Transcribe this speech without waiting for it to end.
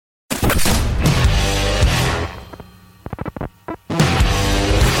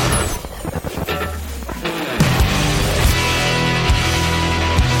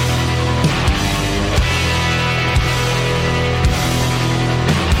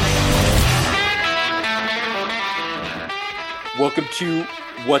Welcome to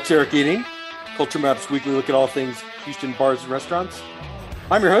What's Eric Eating? Culture Map's weekly look at all things Houston bars and restaurants.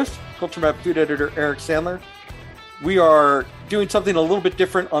 I'm your host, Culture Map food editor Eric Sandler. We are doing something a little bit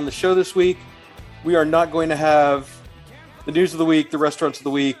different on the show this week. We are not going to have the news of the week, the restaurants of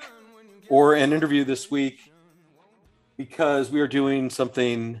the week, or an interview this week because we are doing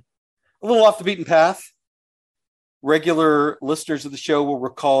something a little off the beaten path. Regular listeners of the show will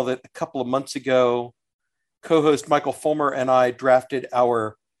recall that a couple of months ago, co-host Michael Fulmer and I drafted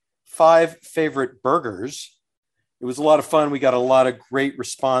our 5 favorite burgers. It was a lot of fun. We got a lot of great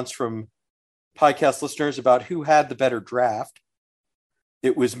response from podcast listeners about who had the better draft.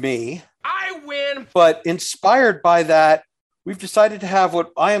 It was me. I win. But inspired by that, we've decided to have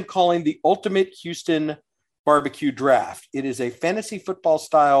what I am calling the ultimate Houston barbecue draft. It is a fantasy football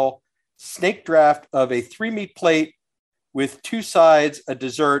style snake draft of a 3-meat plate with 2 sides, a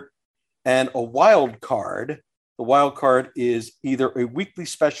dessert, and a wild card. The wild card is either a weekly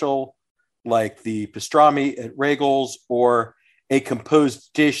special like the pastrami at Regal's or a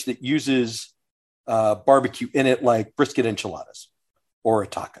composed dish that uses barbecue in it like brisket enchiladas or a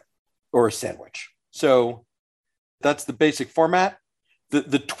taco or a sandwich. So that's the basic format.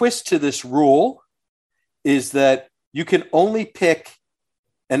 The twist to this rule is that you can only pick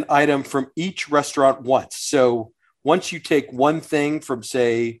an item from each restaurant once. So once you take one thing from,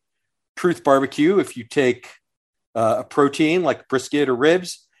 say, Truth Barbecue, if you take a protein like brisket or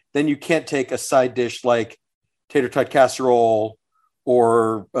ribs, then you can't take a side dish like tater tot casserole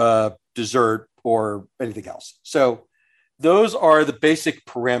or dessert or anything else. So those are the basic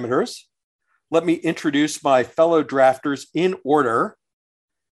parameters. Let me introduce my fellow drafters in order,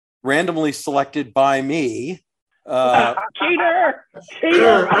 randomly selected by me. Cheater!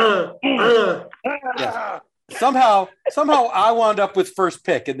 Yeah. Somehow I wound up with first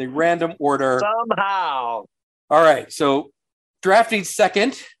pick in the random order. Somehow. All right. So drafting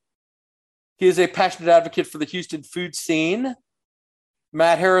second, he is a passionate advocate for the Houston food scene.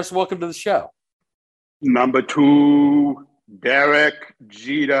 Matt Harris, welcome to the show. Number 2, Derek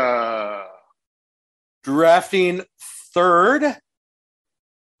Jeter. Drafting third,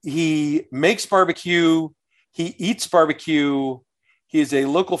 he makes barbecue. He eats barbecue. He is a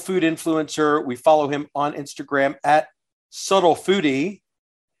local food influencer. We follow him on Instagram at Subtle Foodie.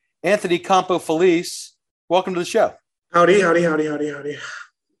 Anthony Campo Felice, welcome to the show. Howdy.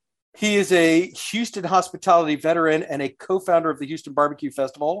 He is a Houston hospitality veteran and a co-founder of the Houston Barbecue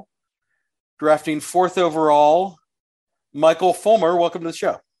Festival. Drafting 4th overall, Michael Fulmer, welcome to the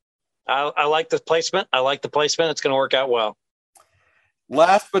show. I like the placement. It's going to work out well.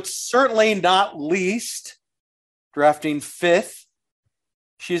 Last but certainly not least, drafting 5th,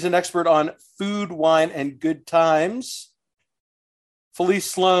 she's an expert on food, wine, and good times. Felice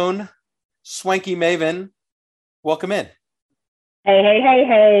Sloan, Swanky Maven, welcome in.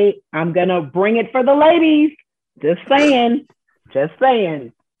 Hey. I'm going to bring it for the ladies. Just saying.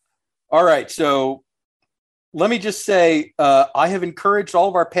 All right. So let me just say, I have encouraged all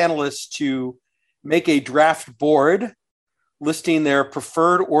of our panelists to make a draft board listing their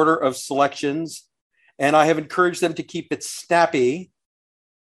preferred order of selections. And I have encouraged them to keep it snappy.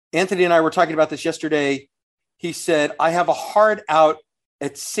 Anthony and I were talking about this yesterday. He said, I have a hard out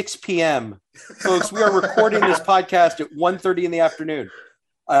at 6 p.m. Folks, we are recording this podcast at 1:30 in the afternoon.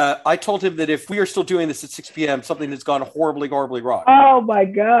 I told him that if we are still doing this at 6 p.m., something has gone horribly wrong. Oh, my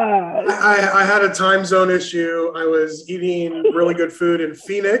God. I had a time zone issue. I was eating really good food in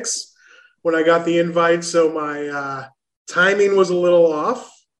Phoenix when I got the invite, so my timing was a little off.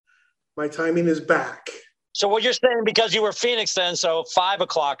 My timing is back. So what you're saying, because you were Phoenix then, so 5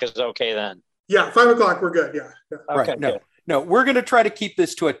 o'clock is okay then? Yeah, 5 o'clock, we're good, yeah. Okay, right, no, we're going to try to keep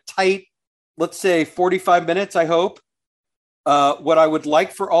this to a tight, let's say 45 minutes, I hope. What I would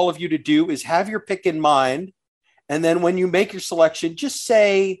like for all of you to do is have your pick in mind. And then when you make your selection, just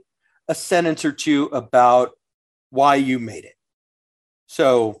say a sentence or two about why you made it.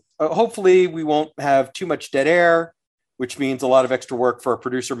 So hopefully we won't have too much dead air, which means a lot of extra work for our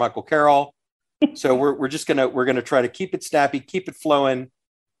producer, Michael Carroll. So we're gonna try to keep it snappy, keep it flowing.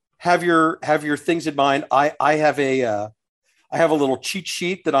 Have your things in mind. I have a little cheat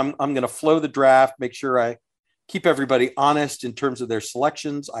sheet that I'm going to flow the draft, make sure I keep everybody honest in terms of their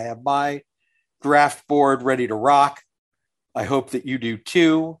selections. I have my draft board ready to rock. I hope that you do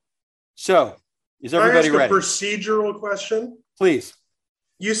too. So, is everybody ready? Can I ask a procedural question? Please.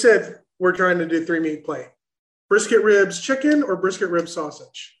 You said we're trying to do 3-meat plate. Brisket ribs chicken or brisket ribs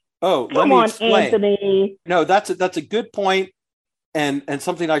sausage? Oh, come on, Anthony. No, that's a good point and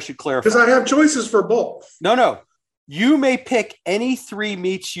something I should clarify. Because I have choices for both. No. You may pick any 3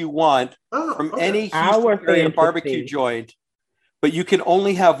 meats you want from any Houston area barbecue joint. but you can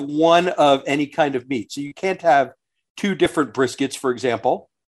only have one of any kind of meat. So you can't have two different briskets, for example.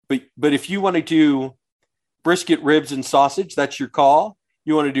 But if you want to do brisket, ribs, and sausage, that's your call.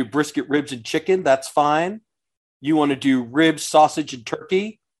 You want to do brisket, ribs, and chicken, that's fine. You want to do ribs, sausage, and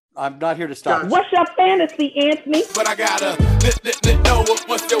turkey, I'm not here to stop. What's your fantasy, Anthony? But I gotta know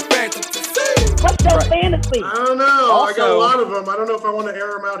what's your fantasy. What's your fantasy? I don't know. Also, I got a lot of them. I don't know if I want to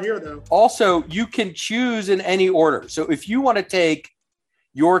air them out here, though. Also, you can choose in any order. So if you want to take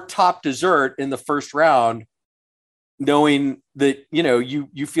your top dessert in the first round, knowing that,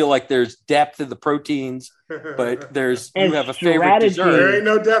 you feel like there's depth in the proteins, but you have a favorite dessert. There ain't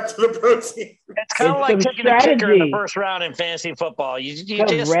no depth to the protein. It's kind of like taking a kicker in the first round in fantasy football. You just don't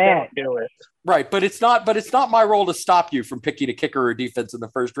do it. Right, but it's not my role to stop you from picking a kicker or defense in the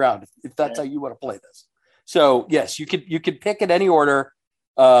first round if that's how you want to play this. So yes, you could pick in any order.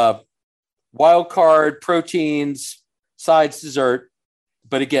 Wild card, proteins, sides, dessert.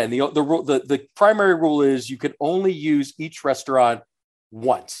 But again, the primary rule is you can only use each restaurant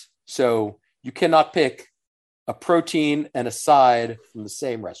once. So you cannot pick a protein and a side from the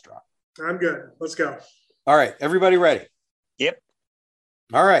same restaurant. I'm good. Let's go. All right, everybody ready? Yep.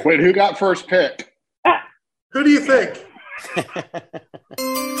 All right. Wait, who got first pick? Who do you think?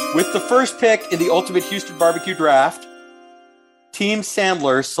 With the first pick in the Ultimate Houston Barbecue Draft, Team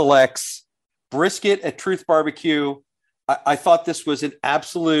Sandler selects brisket at Truth Barbecue. I thought this was an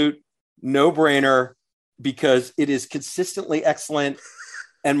absolute no-brainer because it is consistently excellent.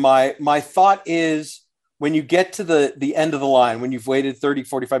 And my thought is when you get to the end of the line, when you've waited 30,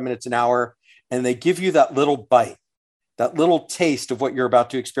 45 minutes, an hour, and they give you that little bite, that little taste of what you're about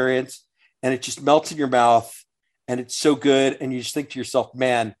to experience, and it just melts in your mouth, and it's so good, and you just think to yourself,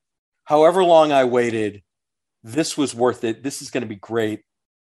 man, however long I waited, this was worth it. This is going to be great.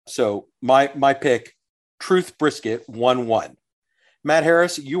 So my pick, Truth Brisket, 1-1. Matt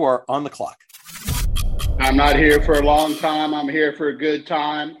Harris, you are on the clock. I'm not here for a long time. I'm here for a good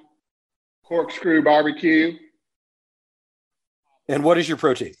time. Corkscrew Barbecue. And what is your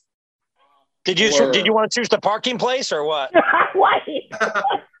protein? Did you want to choose the parking place or what? What?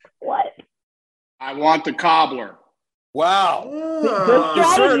 I want the cobbler. Wow. Good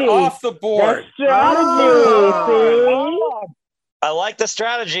Dessert strategy. off the board. Good strategy. I like the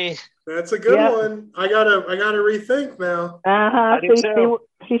strategy. That's a good one. I gotta rethink now. See,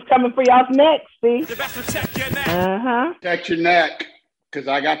 she's coming for y'all next. See. Protect your neck, because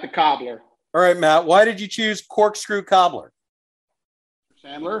I got the cobbler. All right, Matt, why did you choose Corkscrew Cobbler?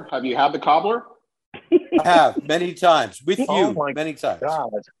 Sandler, have you had the cobbler? I have many times with Oh you, my many times. God.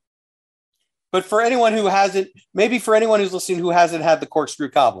 But for anyone who hasn't, maybe for anyone who's listening who hasn't had the Corkscrew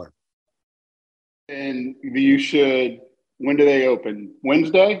Cobbler. And you should, when do they open?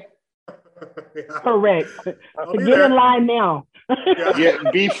 Wednesday? Yeah. Correct. I'll be Get there. in line now. Yeah,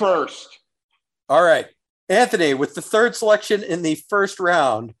 be first. All right. Anthony, with the third selection in the first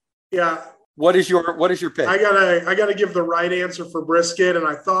round, Yeah. what is your pick? I gotta give the right answer for brisket, and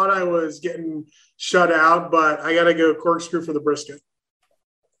I thought I was getting shut out, but I gotta go corkscrew for the brisket.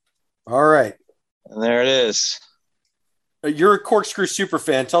 All right. And there it is. You're a Corkscrew super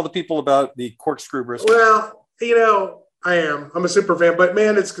fan. Tell the people about the Corkscrew brisket. Well, I am. I'm a super fan, but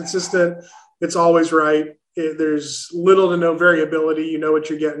man, it's consistent. It's always right. There's little to no variability. You know what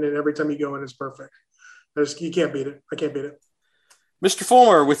you're getting, and every time you go in, it's perfect. You can't beat it. I can't beat it. Mr.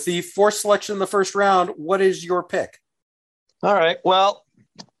 Fulmer, with the fourth selection in the first round, what is your pick? All right. Well,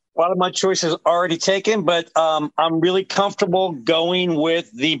 a lot of my choices already taken, but I'm really comfortable going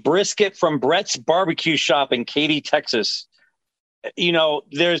with the brisket from Brett's Barbecue Shop in Katy, Texas.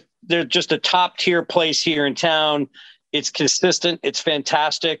 There's just a top tier place here in town. It's consistent. It's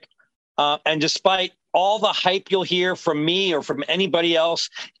fantastic. And despite all the hype you'll hear from me or from anybody else,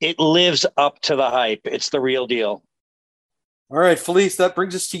 it lives up to the hype. It's the real deal. All right, Felice, that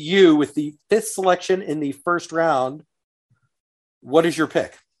brings us to you with the fifth selection in the first round. What is your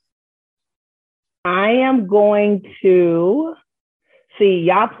pick? I am going to see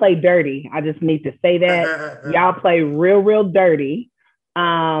y'all play dirty. I just need to say that. Y'all play real dirty.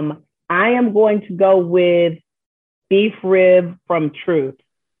 I am going to go with beef rib from Truth.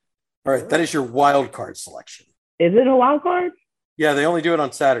 All right, that is your wild card selection. Is it a wild card? Yeah, they only do it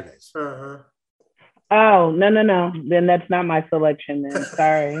on Saturdays. Uh-huh. Oh, no. Then that's not my selection then.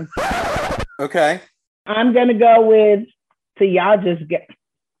 Sorry. Okay. I'm going to go with,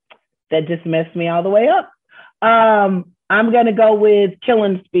 that just messed me all the way up. I'm going to go with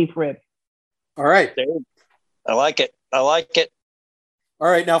Killen's beef rib. All right. I like it. All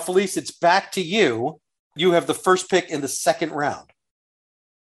right, now, Felice, it's back to you. You have the first pick in the second round.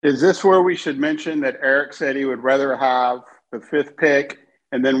 Is this where we should mention that Eric said he would rather have the 5th pick.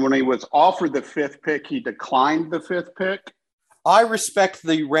 And then when he was offered the 5th pick, he declined the 5th pick. I respect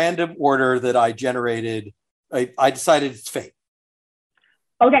the random order that I generated. I decided it's fate.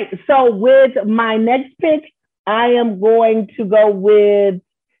 Okay, so with my next pick, I am going to go with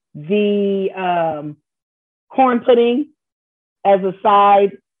the corn pudding as a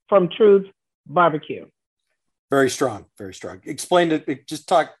side from Truth Barbecue. Very strong, very strong. Explain it. Just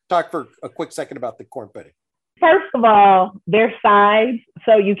talk for a quick second about the corn pudding. First of all, they're sides,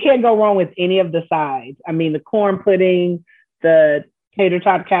 so you can't go wrong with any of the sides. I mean, the corn pudding, the tater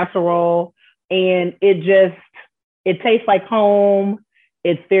tot casserole, and it tastes like home.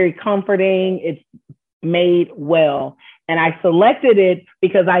 It's very comforting. It's made well. And I selected it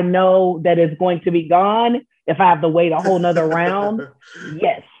because I know that it's going to be gone if I have to wait a whole nother round.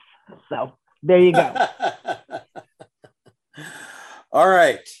 Yes. So there you go. All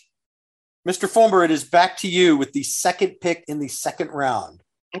right. Mr. Fulmer, it is back to you with the second pick in the second round.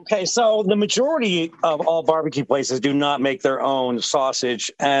 Okay, so the majority of all barbecue places do not make their own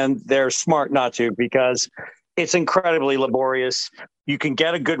sausage, and they're smart not to because it's incredibly laborious. You can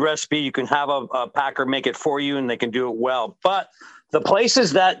get a good recipe. You can have a packer make it for you, and they can do it well. But the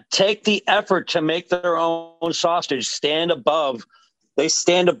places that take the effort to make their own sausage stand above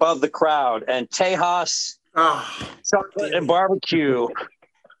the crowd. And Tejas Chocolate and Barbecue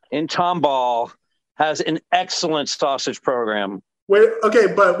in Tomball has an excellent sausage program. Wait a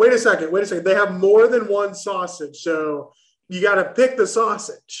second. They have more than one sausage, so you got to pick the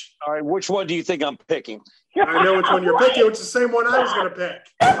sausage. All right, which one do you think I'm picking? I know which one you're picking. It's the same one I was going to pick.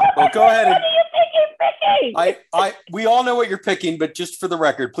 Well, go ahead. What are you picking? We all know what you're picking, but just for the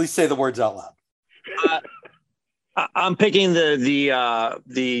record, please say the words out loud. I'm picking I'm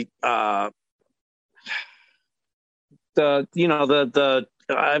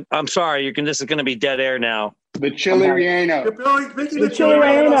sorry. This is going to be dead air now. The chili relleno. You're picking the chili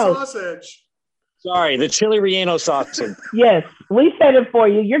relleno sausage. Sorry, the chili relleno sausage. Yes, we said it for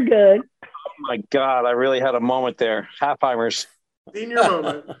you. You're good. Oh my God, I really had a moment there. Halfheimers. Senior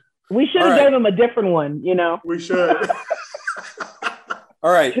moment. We should have gave him a different one, We should.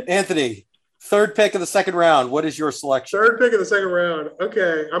 All right, Anthony, third pick of the second round. What is your selection? Third pick of the second round.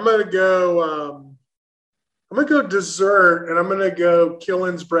 Okay, I'm gonna go dessert, and I'm gonna go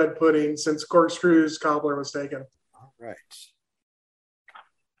Killen's bread pudding since Corkscrew's cobbler was taken. All right.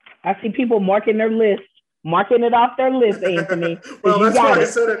 I see people marking it off their list, Anthony. Well, that's why I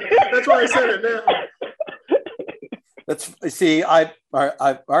said it. That's why I said it now.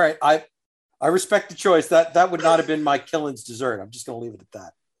 All right. I respect the choice. That would not have been my Killen's dessert. I'm just going to leave it at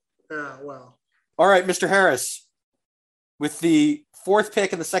that. Yeah, well. All right, Mr. Harris, with the fourth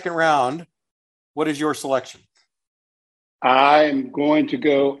pick in the second round, what is your selection? I'm going to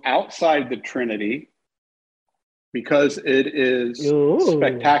go outside the Trinity because it is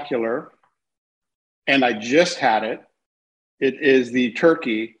spectacular. And I just had it. It is the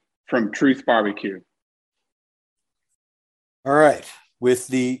turkey from Truth Barbecue. All right. With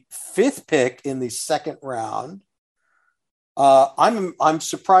the fifth pick in the second round, I'm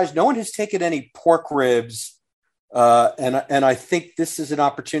surprised no one has taken any pork ribs, and I think this is an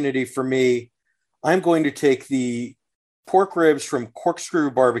opportunity for me. I'm going to take the pork ribs from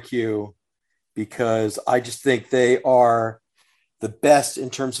Corkscrew Barbecue because I just think they are the best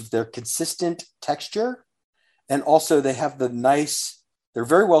in terms of their consistent texture, and also they have they're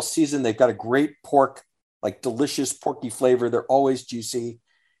very well seasoned. They've got a great pork, like delicious porky flavor. They're always juicy.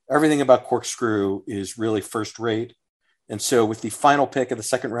 Everything about Corkscrew is really first rate. And so with the final pick of the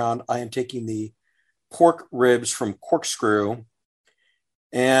second round, I am taking the pork ribs from Corkscrew.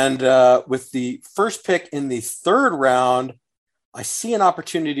 And with the first pick in the third round, I see an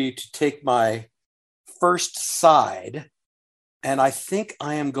opportunity to take my first side. And I think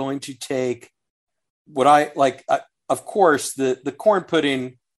I am going to take what I like. Of course, the corn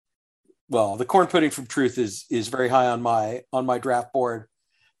pudding. Well, the corn pudding from Truth is very high on my draft board,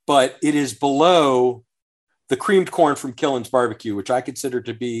 but it is below the creamed corn from Killen's Barbecue, which I consider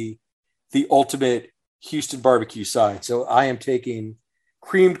to be the ultimate Houston barbecue side. So I am taking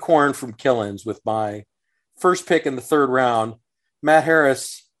creamed corn from Killen's with my first pick in the third round. Matt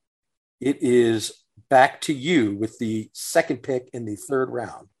Harris, it is back to you with the second pick in the third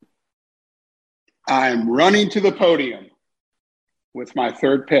round. I'm running to the podium with my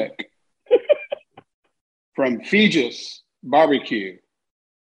third pick. From Fijis Barbecue,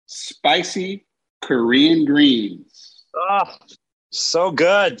 spicy Korean greens. Oh, so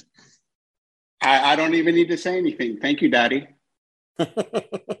good. I don't even need to say anything. Thank you, Daddy. I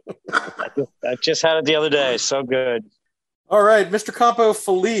just had it the other day. So good. All right, Mr. Campo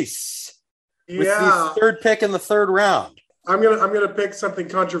Felice with the third pick in the third round. I'm gonna pick something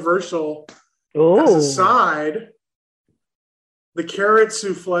controversial. Ooh. As a side, the carrot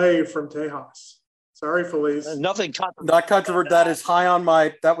souffle from Tejas. Sorry, Felice. Nothing Not controversial. That is high on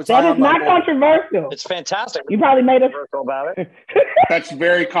my. That is not controversial. It's fantastic. You probably made us controversial about it. That's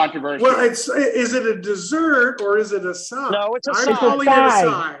very controversial. Well, is it a dessert or is it a side? No, it's a I'm side. calling it a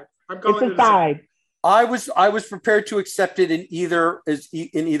side. I'm calling It's a side. I was prepared to accept it in either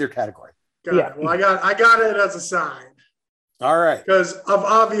category. Got it. Well, I got it as a side. All right. Because of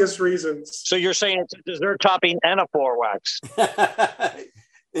obvious reasons. So you're saying it's a dessert topping and a floor wax?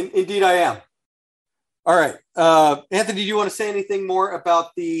 Indeed, I am. All right. Anthony, do you want to say anything more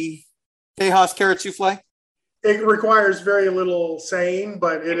about the Tejas carrot souffle? It requires very little saying,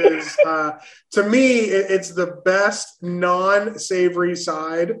 but it is, to me, it's the best non-savory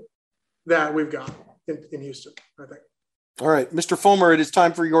side that we've got in Houston, I think. All right. Mr. Fulmer, it is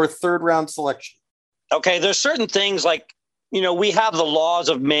time for your third round selection. Okay, there's certain things like, we have the laws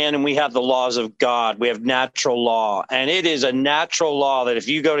of man and we have the laws of God. We have natural law. And it is a natural law that if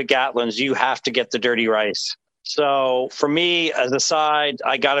you go to Gatlin's, you have to get the dirty rice. So for me, as a side,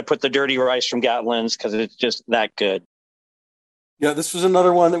 I got to put the dirty rice from Gatlin's because it's just that good. Yeah, this was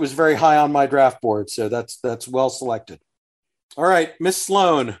another one that was very high on my draft board. So that's well selected. All right, Miss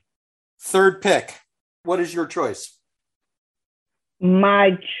Sloan, third pick. What is your choice?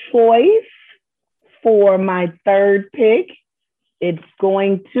 My choice for my third pick, it's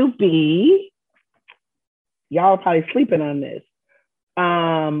going to be, y'all are probably sleeping on this,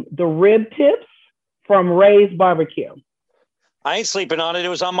 the rib tips from Ray's Barbecue. I ain't sleeping on it. It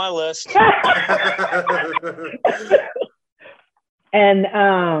was on my list. And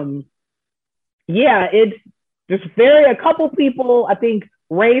it's just a couple people, I think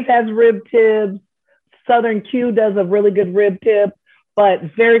Ray's has rib tips, Southern Q does a really good rib tip, but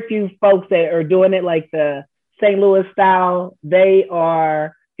very few folks that are doing it like the St. Louis style. They are,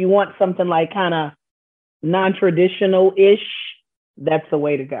 if you want something like kind of non-traditional-ish, that's the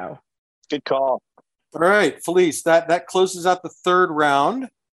way to go. Good call. All right, Felice, that closes out the third round.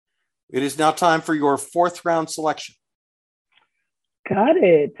 It is now time for your fourth round selection. Got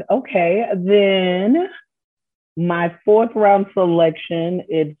it. Okay, then my fourth round selection,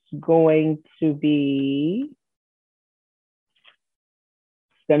 it's going to be,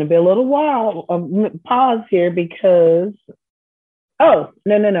 going to be a little while. Pause here because, no.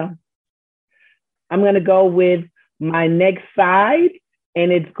 I'm going to go with my next side,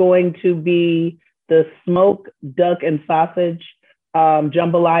 and it's going to be the smoked duck and sausage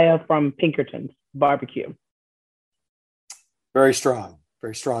jambalaya from Pinkerton's Barbecue. Very strong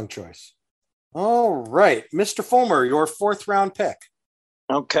choice. All right, Mr. Fulmer, your fourth round pick.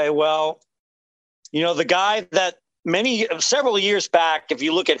 Okay, well, the guy that several years back, if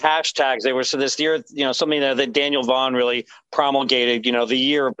you look at hashtags, they were so this year, something that Daniel Vaughn really promulgated, the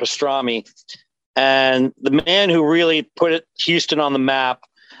year of pastrami. And the man who really put Houston on the map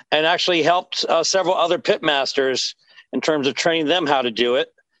and actually helped several other pitmasters in terms of training them how to do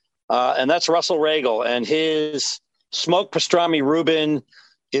it. And that's Russell Regal. And his smoked pastrami Reuben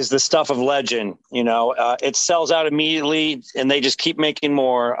is the stuff of legend. It sells out immediately and they just keep making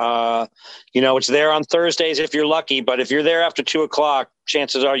more. It's there on Thursdays if you're lucky, but if you're there after 2:00,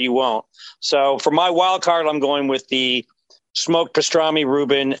 chances are you won't. So for my wild card, I'm going with the smoked pastrami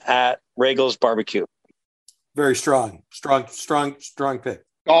Reuben at Regal's Barbecue. Very strong pick.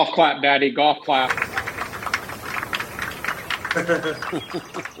 Golf clap, Daddy. Golf clap.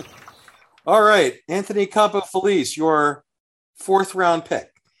 All right, Anthony Campo Felice, your fourth round pick.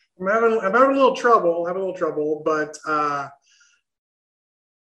 I'm having a little trouble, but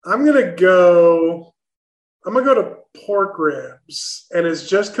I'm gonna go to pork ribs, and it's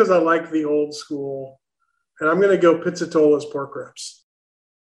just because I like the old school, and I'm gonna go Pizzatola's pork ribs.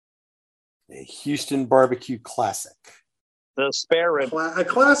 A Houston barbecue classic. The spare rib. A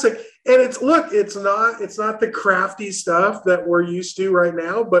classic, and it's not the crafty stuff that we're used to right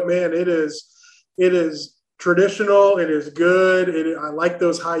now, but man, it is traditional. It is good. I like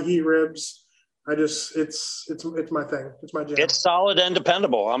those high heat ribs. It's my thing. It's my jam. It's solid and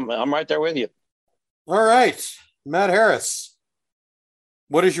dependable. I'm right there with you. All right, Matt Harris,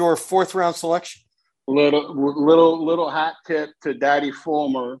 what is your fourth round selection? Little hat tip to Daddy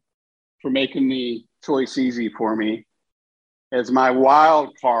Fulmer for making the choice easy for me. As my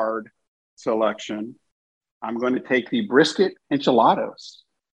wild card selection, I'm going to take the brisket enchiladas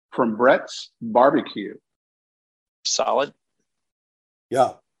from Brett's Barbecue. Solid.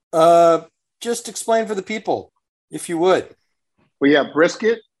 Yeah. Just explain for the people, if you would. Well, you have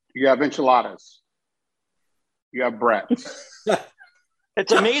brisket, you have enchiladas, you have Brett's.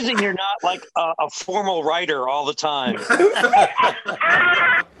 It's amazing you're not like a formal writer all the time.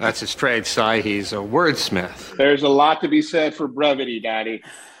 That's his trade, Si. He's a wordsmith. There's a lot to be said for brevity, Daddy.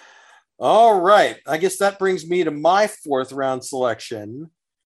 All right. I guess that brings me to my fourth round selection.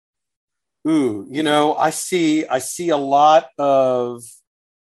 Ooh, I see a lot of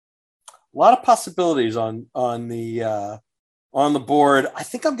possibilities on the board. I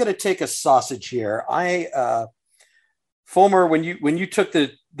think I'm going to take a sausage here. Fulmer, when you took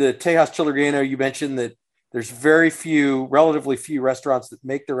the Tejas Chile Relleno, you mentioned that there's relatively few restaurants that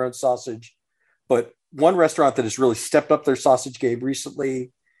make their own sausage, but one restaurant that has really stepped up their sausage game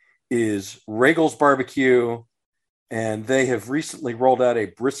recently is Regal's Barbecue, and they have recently rolled out a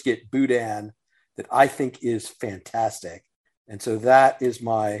brisket boudin that I think is fantastic. And so that is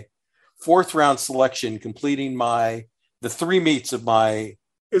my fourth round selection, completing the three meats of my.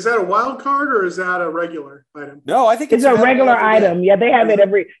 Is that a wild card or is that a regular item? No, I think it's a regular item. Yeah, they have it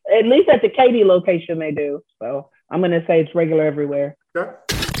at least at the Katy location they do. So I'm going to say it's regular everywhere. Okay.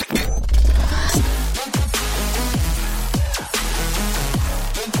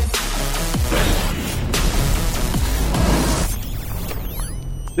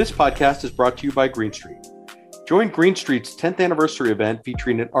 This podcast is brought to you by Green Street. Join Green Street's 10th anniversary event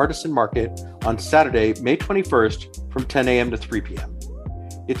featuring an artisan market on Saturday, May 21st from 10 a.m. to 3 p.m.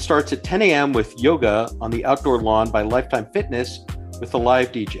 It starts at 10 a.m. with yoga on the outdoor lawn by Lifetime Fitness with a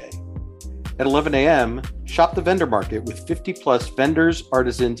live DJ. At 11 a.m., shop the vendor market with 50-plus vendors,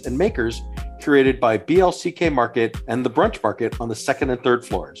 artisans, and makers curated by BLCK Market and the Brunch Market on the second and third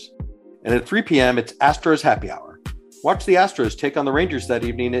floors. And at 3 p.m., it's Astros Happy Hour. Watch the Astros take on the Rangers that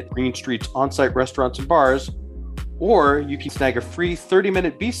evening at Green Street's on-site restaurants and bars, or you can snag a free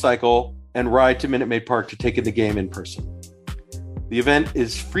 30-minute B-cycle and ride to Minute Maid Park to take in the game in person. The event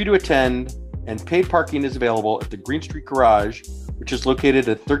is free to attend, and paid parking is available at the Green Street Garage, which is located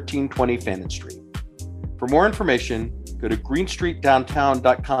at 1320 Fannin Street. For more information, go to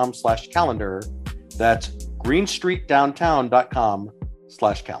greenstreetdowntown.com/calendar. That's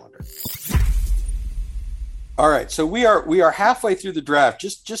greenstreetdowntown.com/calendar. All right, so we are halfway through the draft.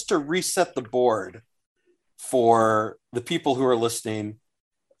 Just to reset the board for the people who are listening,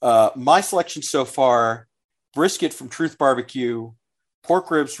 my selection so far: brisket from Truth Barbecue,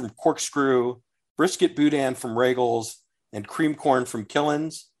 pork ribs from Corkscrew, brisket boudin from Regals, and cream corn from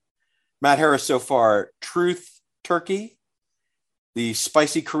Killen's. Matt Harris so far: Truth Turkey, the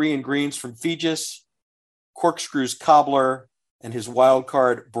spicy Korean greens from Fijis, Corkscrew's cobbler, and his wild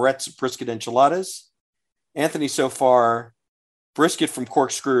card Brett's brisket enchiladas. Anthony so far: brisket from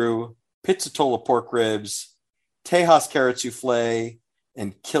Corkscrew, Pizzatola pork ribs, Tejas carrot souffle,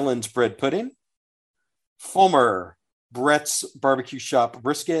 and Killen's bread pudding. Fulmer: Brett's barbecue shop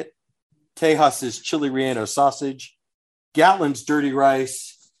brisket, Tejas's chili relleno sausage, Gatlin's dirty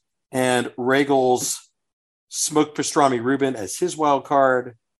rice, and Regal's smoked pastrami Reuben as his wild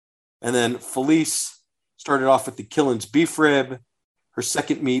card. And then Felice started off with the Killen's beef rib. Her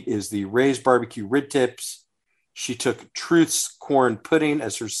second meat is the Ray's barbecue rib tips. She took Truth's corn pudding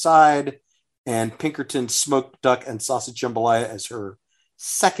as her side and Pinkerton's smoked duck and sausage jambalaya as her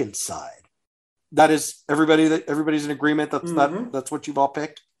second side. That is everybody's in agreement. That's what you've all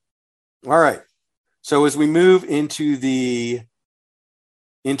picked. All right. So as we move into the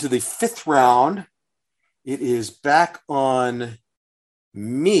fifth round, it is back on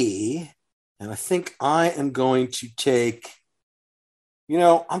me, and I think I am going to take.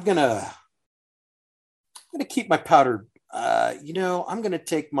 I'm gonna keep my powder. I'm gonna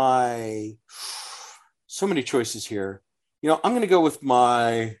take so many choices here. I'm gonna go with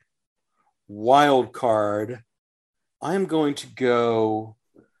my wild card. I'm going to go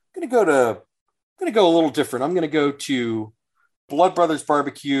a little different. I'm going to go to Blood Brothers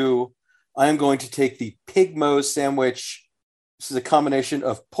Barbecue. I am going to take the Pig Moe's sandwich. This is a combination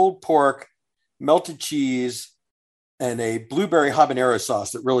of pulled pork, melted cheese, and a blueberry habanero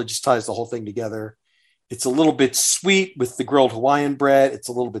sauce that really just ties the whole thing together. It's a little bit sweet with the grilled Hawaiian bread. It's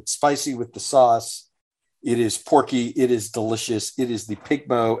a little bit spicy with the sauce. It is porky. It is delicious. It is the Pig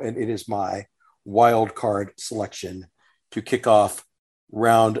Moe, and it is my wild card selection to kick off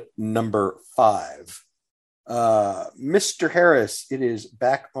round number 5. Mr. Harris, it is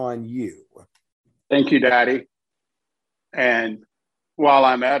back on you. Thank you, Daddy. And while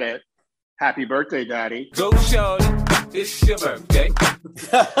I'm at it, happy birthday, Daddy. Go, shorty. It's your birthday.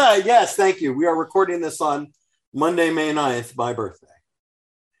 Yes, thank you. We are recording this on Monday, May 9th, my birthday.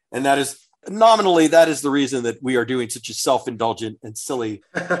 And that is nominally, that is the reason that we are doing such a self-indulgent and silly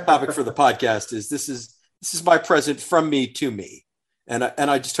topic for the podcast. This is my present from me to me. And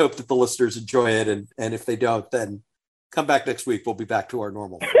I just hope that the listeners enjoy it. And if they don't, then Come back next week. We'll be back to our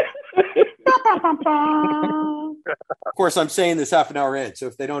normal. Of course, I'm saying this half an hour in, so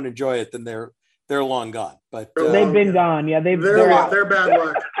if they don't enjoy it, then they're long gone. But they've been gone. Yeah, they're bad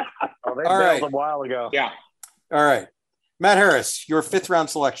luck. Oh, they All right. a while ago. Yeah. All right. Matt Harris, your 5th round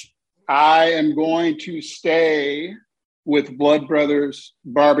selection. I am going to stay with Blood Brothers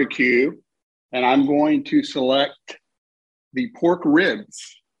Barbecue, and I'm going to select the pork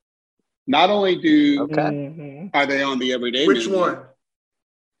ribs. Not only are they on the everyday Which menu. one?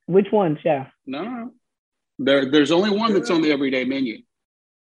 Which one, Chef? No. There's only one that's on the everyday menu.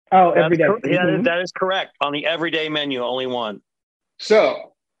 Oh, everyday. Yeah, that is correct. On the everyday menu, only one.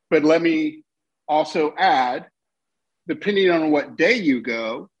 So, but let me also add, depending on what day you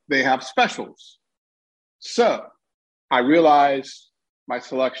go, they have specials. So I realize my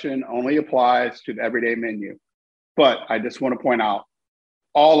selection only applies to the everyday menu, but I just want to point out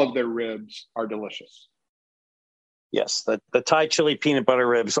all of their ribs are delicious. Yes, the Thai chili peanut butter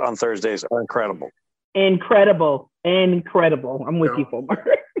ribs on Thursdays are incredible. Incredible. I'm with you, Fulmer.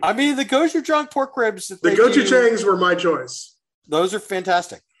 I mean, the gochujang pork ribs. The gochujang were my choice. Those are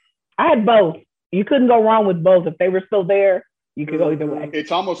fantastic. I had both. You couldn't go wrong with both. If they were still there, you could go either way.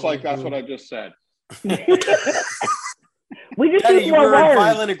 It's almost like that's what I just said. We just Daddy, use you more were in words.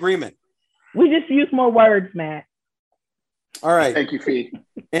 violent agreement. We just use more words, Matt. All right. Thank you, Fee.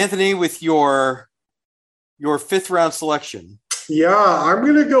 Anthony, with your 5th round selection. Yeah, I'm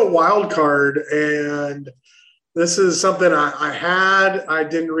going to go wild card. And this is something I had. I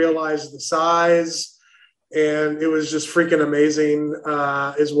didn't realize the size. And it was just freaking amazing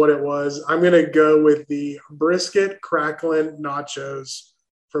is what it was. I'm going to go with the brisket crackling nachos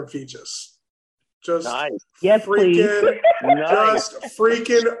from Fijis. Just nice. Yes, please. Nice. Just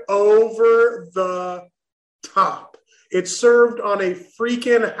freaking over the top. It's served on a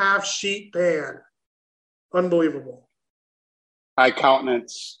freaking half sheet pan. Unbelievable. I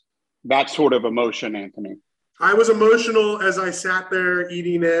countenance that sort of emotion, Anthony. I was emotional as I sat there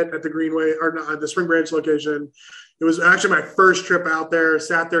eating it at the Greenway or not, at the Spring Branch location. It was actually my first trip out there,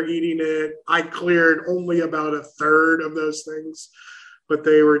 sat there eating it. I cleared only about a third of those things, but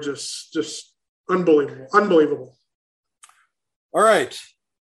they were just unbelievable. All right.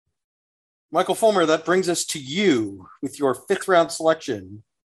 Michael Fulmer, that brings us to you with your 5th round selection.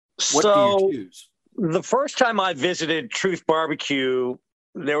 What do you choose? The first time I visited Truth Barbecue,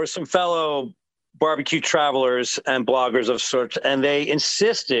 there were some fellow barbecue travelers and bloggers of sorts, and they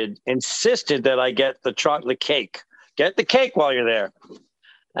insisted that I get the chocolate cake. Get the cake while you're there.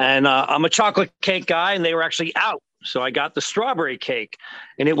 And I'm a chocolate cake guy, and they were actually out. So I got the strawberry cake,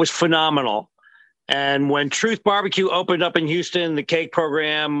 and it was phenomenal. And when Truth Barbecue opened up in Houston, the cake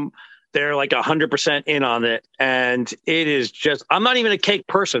program, they're like 100% in on it. And it is just, I'm not even a cake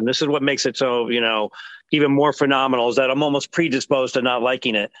person. This is what makes it so, even more phenomenal is that I'm almost predisposed to not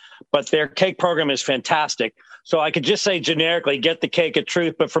liking it. But their cake program is fantastic. So I could just say generically, get the cake at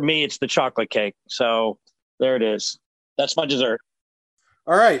Truth. But for me, it's the chocolate cake. So there it is. That's my dessert.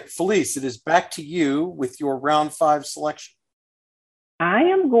 All right, Felice, it is back to you with your round 5 selection. I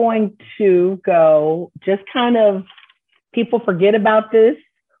am going to go just kind of, people forget about this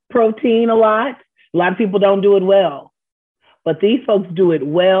protein a lot. A lot of people don't do it well, but these folks do it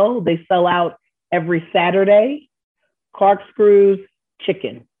well. They sell out every Saturday. Corkscrews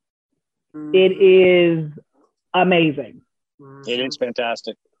chicken. It is amazing. It is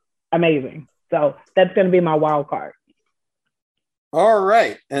fantastic. Amazing. So that's going to be my wild card. All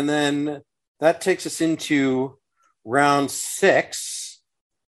right. And then that takes us into round 6.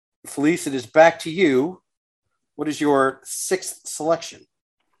 Felice, it is back to you. What is your 6th selection?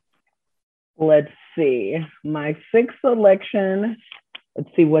 Let's see. My 6th selection. Let's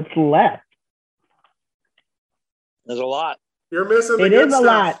see what's left. There's a lot. You're missing the It good is a stuff.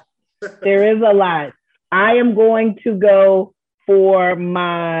 lot. There is a lot. I am going to go for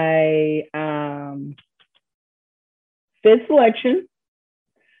my 5th selection.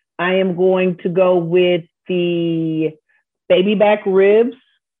 I am going to go with the baby back ribs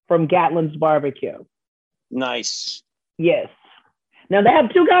from Gatlin's Barbecue. Nice. Yes. Now they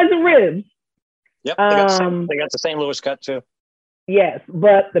have 2 kinds of ribs. Yep. They got the St. Louis cut too. Yes,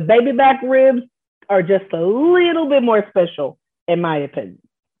 but the baby back ribs are just a little bit more special, in my opinion.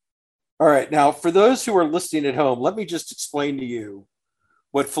 All right. Now, for those who are listening at home, let me just explain to you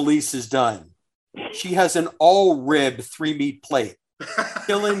what Felice has done. She has an all-rib 3-meat plate.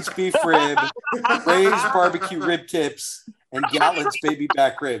 Killen's beef rib, Ray's barbecue rib tips, and Gatlin's baby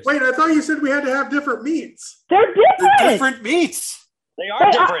back ribs. Wait, I thought you said we had to have different meats. They're different. They're different meats. They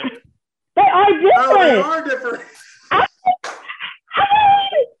are different. They are different. Oh, they are different.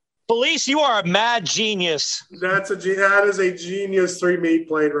 Felice, you are a mad genius. That is a genius 3-meat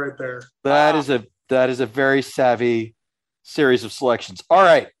plate right there. That is a very savvy series of selections. All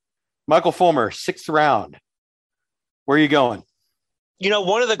right, Michael Fulmer, 6th round. Where are you going?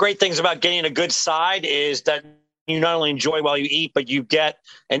 One of the great things about getting a good side is that you not only enjoy while you eat, but you get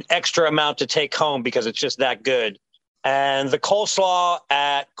an extra amount to take home because it's just that good. And the coleslaw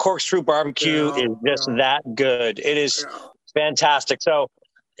at Corkscrew Barbecue is just that good. It is fantastic. So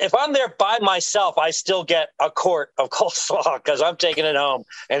if I'm there by myself, I still get a quart of coleslaw because I'm taking it home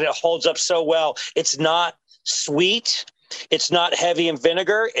and it holds up so well. It's not sweet. It's not heavy in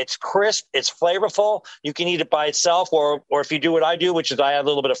vinegar. It's crisp. It's flavorful. You can eat it by itself, or if you do what I do, which is I add a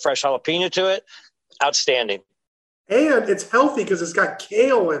little bit of fresh jalapeno to it, outstanding. And it's healthy because it's got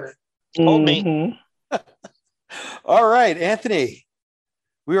kale in it. Told me. All right, Anthony,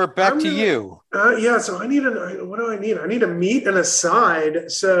 we are back to you. So I need what do I need? I need a meat and a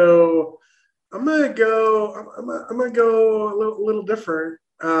side. So I'm gonna go a little different.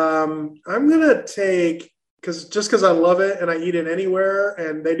 I'm gonna take, because I love it and I eat it anywhere,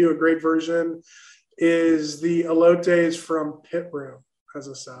 and they do a great version, is the elotes from Pit Room as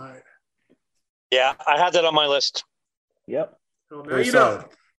a side. Yeah, I had that on my list. Yep. Well, now Very you solid. know.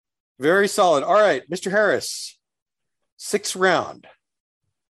 Very solid. All right, Mr. Harris, 6th round.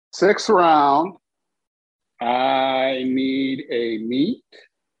 6th round. I need a meat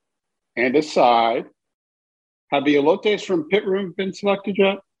and a side. Have the elotes from Pit Room been selected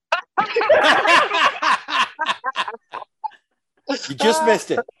yet? You just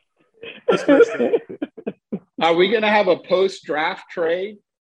missed it. Are we going to have a post-draft trade?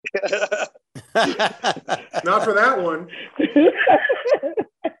 Not for that one.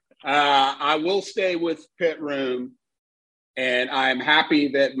 I will stay with Pit Room, and I'm happy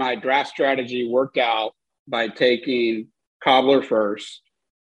that my draft strategy worked out by taking Cobbler first.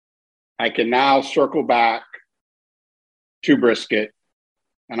 I can now circle back to brisket,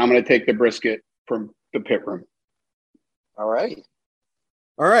 and I'm going to take the brisket from the Pit Room. All right.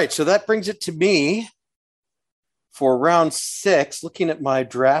 All right, so that brings it to me for round 6. Looking at my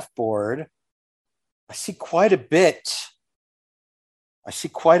draft board, I see quite a bit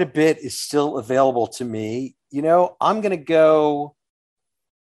is still available to me. I'm going to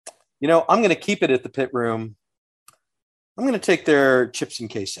keep it at the Pit Room. I'm going to take their chips and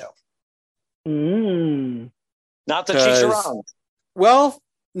queso. Not the chicharron. Well,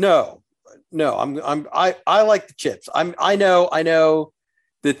 no. I like the chips. I know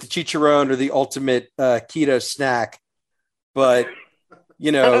that the chicharron are the ultimate keto snack, but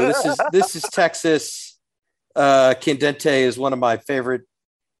this is Texas. Candente is one of my favorite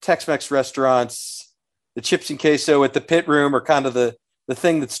Tex-Mex restaurants. The chips and queso at the Pit Room are kind of the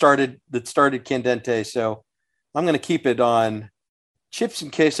thing that started Candente. So I'm going to keep it on chips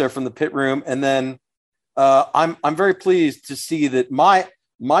and queso from the Pit Room, and then I'm very pleased to see that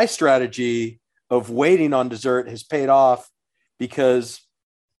my strategy of waiting on dessert has paid off, because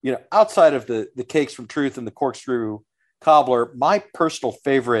outside of the cakes from Truth and the Corkscrew Cobbler, my personal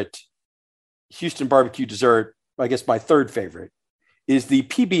favorite Houston barbecue dessert, I guess my third favorite, is the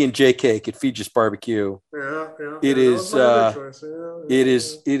PB&J cake at Feegis Barbecue. It is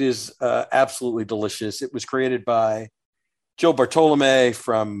absolutely delicious. It was created by Joe Bartolome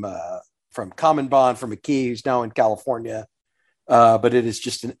from Common Bond from McKee, who's now in California. But it is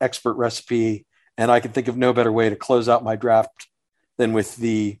just an expert recipe, and I can think of no better way to close out my draft than with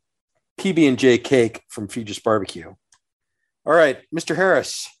the PB&J cake from Feegis Barbecue. All right, Mr.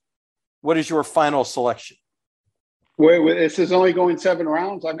 Harris, what is your final selection? Wait, this is only going 7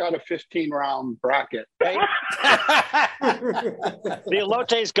 rounds? I've got a 15-round bracket. The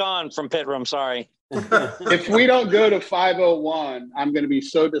elote's gone from Pit Room, sorry. If we don't go to 501, I'm going to be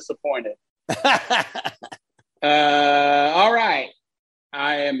so disappointed. All right.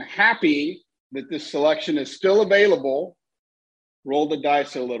 I am happy that this selection is still available. Roll the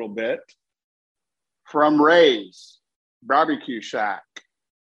dice a little bit. From Ray's Barbecue Shack,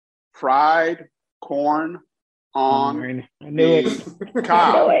 fried corn on the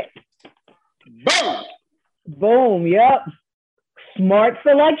cob. Boom! Boom, yep. Smart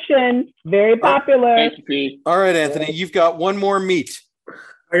selection. Very popular. Thank you, Pete. All right, Anthony, you've got one more meat.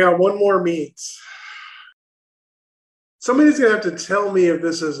 I got one more meat. Somebody's going to have to tell me if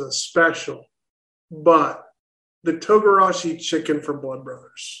this is a special, but the Togarashi chicken from Blood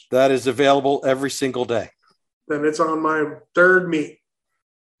Brothers. That is available every single day. Then it's on my third meat.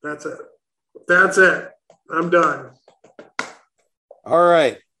 That's it. I'm done. All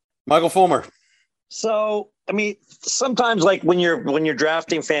right. Michael Fulmer. So, sometimes like when you're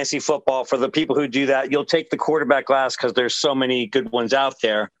drafting fantasy football, for the people who do that, you'll take the quarterback class because there's so many good ones out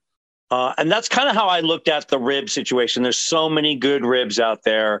there. And that's kind of how I looked at the rib situation. There's so many good ribs out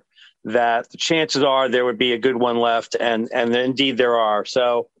there that the chances are there would be a good one left. And indeed there are.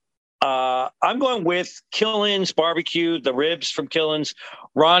 So I'm going with Killen's Barbecue, the ribs from Killen's.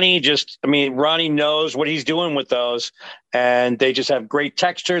 Ronnie knows what he's doing with those, and they just have great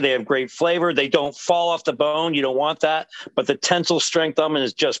texture. They have great flavor. They don't fall off the bone. You don't want that, but the tensile strength on them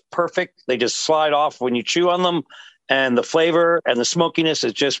is just perfect. They just slide off when you chew on them, and the flavor and the smokiness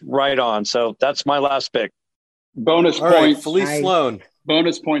is just right on. So that's my last pick. Bonus All points. right, Felice Sloan.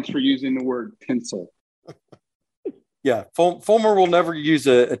 Bonus points for using the word tinsel. Yeah, Fulmer will never use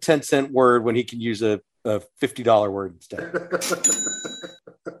a 10-cent word when he can use a $50 word instead.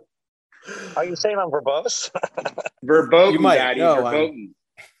 Are you saying I'm verbose? Verboten, You might. Daddy. No, verboten.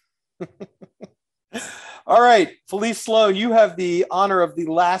 All right, Felice Sloan, you have the honor of the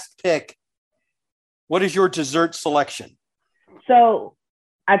last pick. What is your dessert selection? So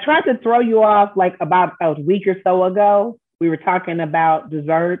I tried to throw you off like about a week or so ago. We were talking about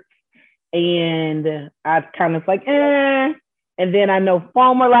desserts, and I kind of like, And then I know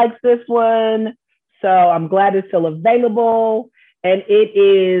Fulmer likes this one, so I'm glad it's still available. And it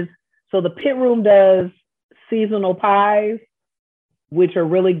is, so the Pit Room does seasonal pies, which are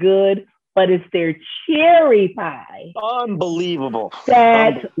really good, but it's their cherry pie Unbelievable.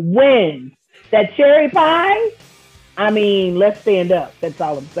 that wins. That cherry pie, I mean, let's stand up. That's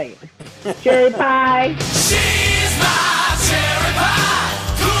all I'm saying. Cherry pie. She's my cherry pie.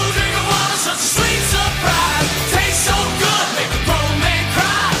 Cool drink of water, such a sweet surprise. Tastes so good, make a grown man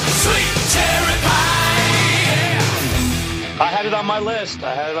cry. Sweet cherry pie. I had it on my list.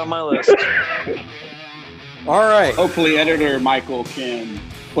 All right. Hopefully, editor Michael can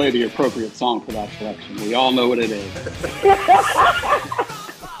play the appropriate song for that selection. We all know what it is.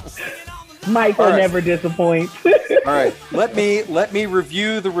 Michael All right. never disappoints. All right. Let me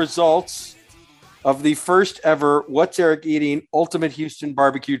review the results of the first ever What's Eric Eating Ultimate Houston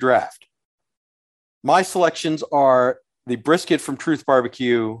Barbecue Draft. My selections are the brisket from Truth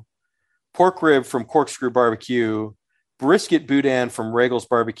Barbecue, pork rib from Corkscrew Barbecue, brisket boudin from Regal's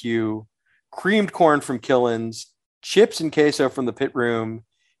Barbecue, creamed corn from Killen's, chips and queso from the Pit Room,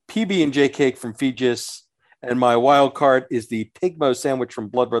 PB&J cake from Fijis, and my wild card is the Pigmo sandwich from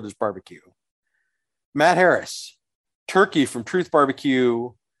Blood Brothers Barbecue. Matt Harris, turkey from Truth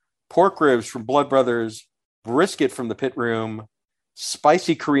Barbecue, pork ribs from Blood Brothers, brisket from the Pit Room,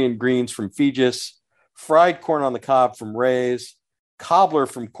 spicy Korean greens from Fijis, fried corn on the cob from Ray's, cobbler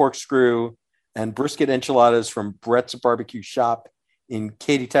from Corkscrew, and brisket enchiladas from Brett's Barbecue Shop in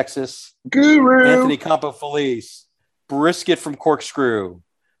Katy, Texas. Guru. Anthony Campo Felice, brisket from Corkscrew,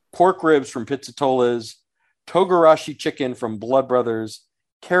 pork ribs from Pizzatola's, Togarashi chicken from Blood Brothers,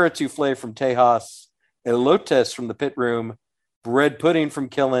 carrot souffle from Tejas, elotes from the Pit Room, bread pudding from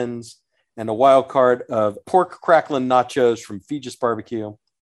Killen's, and a wild card of pork crackling nachos from Fijis Barbecue.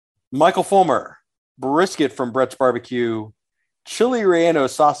 Michael Fulmer, brisket from Brett's Barbecue, chili relleno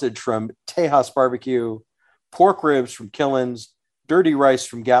sausage from Tejas Barbecue, pork ribs from Killen's, dirty rice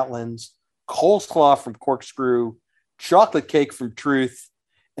from Gatlin's, coleslaw from Corkscrew, chocolate cake from Truth,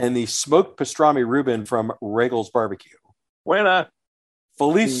 and the smoked pastrami Reuben from Regal's Barbecue. Winner.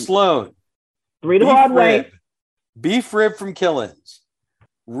 Felice Sloan, 3 the hard way. beef rib from Killen's,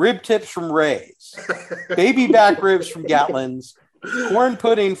 rib tips from Ray's, baby back ribs from Gatlin's, corn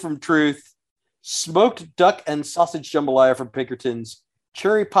pudding from Truth, smoked duck and sausage jambalaya from Pinkerton's,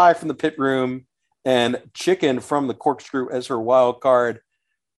 cherry pie from the Pit Room, and chicken from the Corkscrew as her wild card.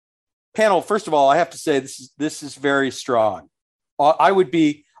 Panel, first of all, I have to say this is very strong. I would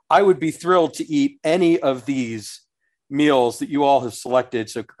be thrilled to eat any of these meals that you all have selected.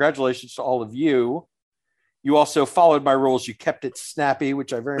 So congratulations to all of you. You also followed my rules. You kept it snappy,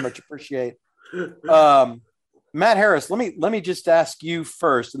 which I very much appreciate. Matt Harris, let me just ask you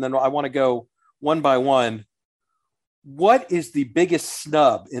first, and then I want to go one by one. What is the biggest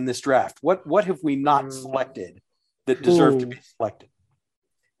snub in this draft? What have we not selected that deserve to be selected?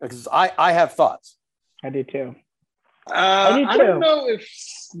 Because I have thoughts. I do too. I don't know if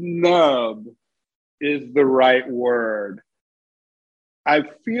snub is the right word. I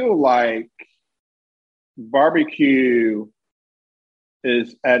feel like barbecue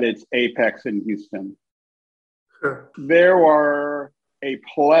is at its apex in Houston. There are a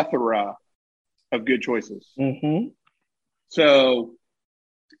plethora of good choices. Mm-hmm. So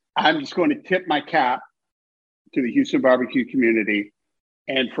I'm just going to tip my cap to the Houston barbecue community.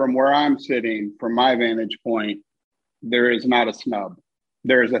 And from where I'm sitting, from my vantage point, there is not a snub.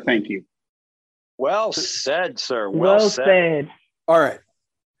 There is a thank you. Well said, sir. Well said. All right.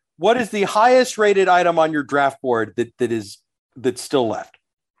 What is the highest rated item on your draft board that's still left?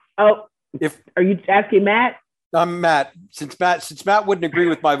 Oh, If are you asking Matt? I'm Matt, since Matt wouldn't agree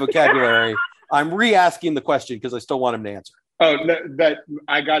with my vocabulary, I'm re-asking the question because I still want him to answer. Oh, that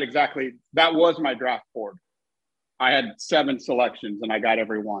I got exactly. That was my draft board. I had 7 selections and I got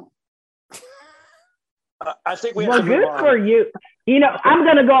every one. I think we have Well, to move good on. for you. You know, I'm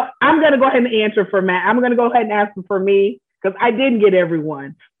gonna go ahead and answer for Matt. I'm gonna go ahead and answer for me because I didn't get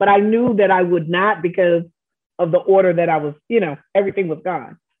everyone, but I knew that I would not because of the order that I was. You know, everything was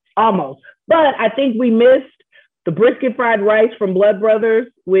gone almost. But I think we missed the brisket fried rice from Blood Brothers,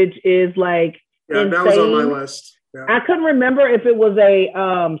 which is like Yeah, insane. that was on my list. Yeah. I couldn't remember if it was a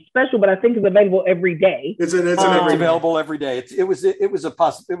special, but I think it's available every day. It's It's every available every day. It was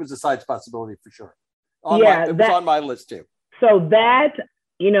a side's possibility for sure. Yeah, It was on my list too. So that,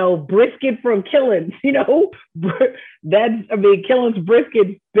 you know, brisket from Killen's, you know, Killen's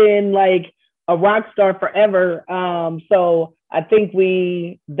brisket's been like a rock star forever. So I think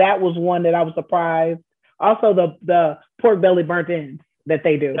that was one that I was surprised. Also the pork belly burnt ends that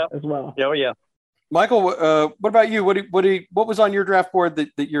they do as well. Oh yeah. Michael, what about you? What was on your draft board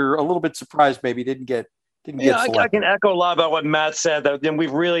that you're a little bit surprised maybe didn't get selected? I can echo a lot about what Matt said. That then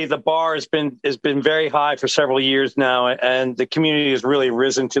the bar has been very high for several years now, and the community has really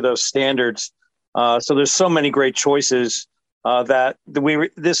risen to those standards. So there's so many great choices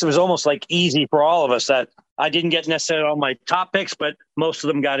this was almost like easy for all of us. That I didn't get necessarily all my top picks, but most of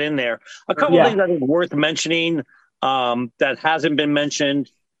them got in there. A couple of things I think worth mentioning that hasn't been mentioned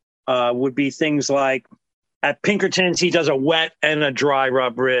would be things like at Pinkerton's, he does a wet and a dry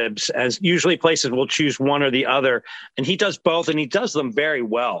rub ribs, as usually places will choose one or the other. And he does both, and he does them very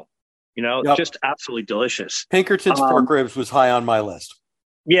well. You know, just absolutely delicious. Pinkerton's pork ribs was high on my list.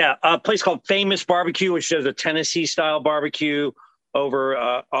 Yeah, a place called Famous Barbecue, which does a Tennessee-style barbecue over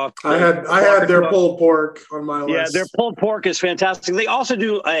off. I had their pulled pork on my list. Yeah, their pulled pork is fantastic. They also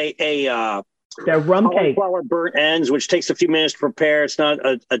do their rum cake, cauliflower burnt ends, which takes a few minutes to prepare. It's not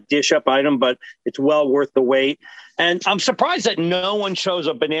a dish up item, but it's well worth the wait. And I'm surprised that no one chose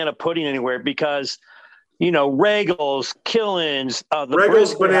a banana pudding anywhere because, you know, Regal's, Killen's,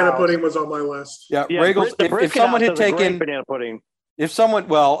 Regal's banana pudding was on my list. Yeah, Regal's. If someone had taken banana pudding, I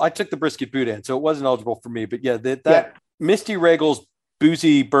took the brisket boudin, so it wasn't eligible for me. But that Misty Regal's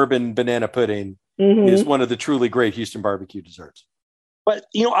boozy bourbon banana pudding is one of the truly great Houston barbecue desserts. But,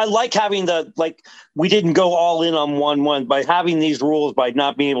 you know, I like having we didn't go all in on one by having these rules, by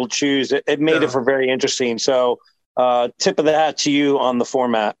not being able to choose. It made it for very interesting. So tip of the hat to you on the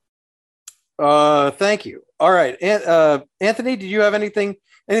format. Thank you. All right. Anthony, did you have anything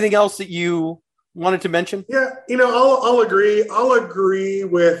else that you wanted to mention? Yeah, you know, I'll agree. I'll agree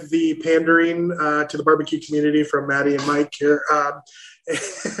with the pandering to the barbecue community from Maddie and Mike here.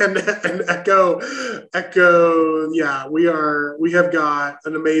 And echo. Yeah, we have got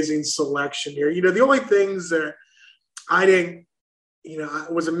an amazing selection here. You know, the only things that I didn't, you know,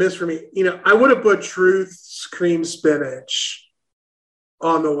 was a miss for me. You know, I would have put Truth's cream spinach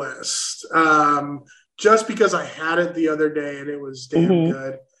on the list just because I had it the other day and it was damn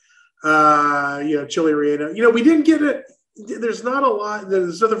good. You know, chili relleno. You know, we didn't get it. There's not a lot.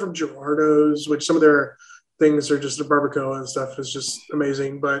 There's nothing from Gerardo's, which some of their things are just a barbacoa and stuff is just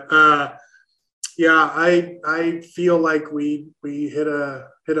amazing. But yeah, I feel like we hit a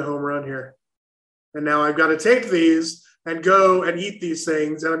home run here, and now I've got to take these and go and eat these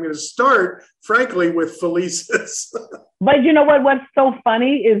things, and I'm going to start, frankly, with Felice's. But you know what? What's so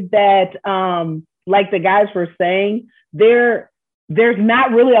funny is that, like the guys were saying, there's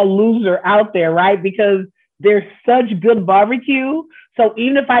not really a loser out there, right? Because there's such good barbecue. So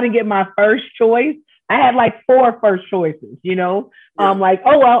even if I didn't get my first choice, I had like 4 first choices, you know? Yeah. Like,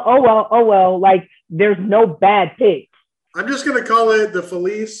 oh well. Like, there's no bad picks. I'm just going to call it the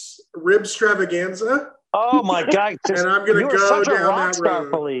Felice Rib Stravaganza. Oh my God! And I'm going to go down that road.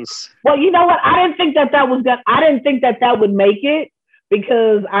 Felice. Well, you know what? I didn't think that was good. I didn't think that would make it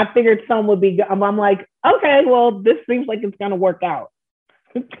because I figured some would be. I'm like, okay, well, this seems like it's going to work out.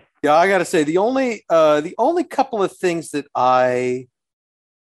 Yeah, I got to say the only couple of things that I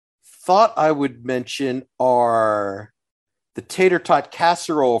thought I would mention are the tater tot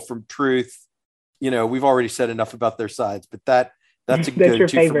casserole from Truth. You know, we've already said enough about their sides, but that's a go-to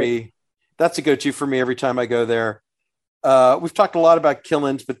for me. That's a go-to for me every time I go there. We've talked a lot about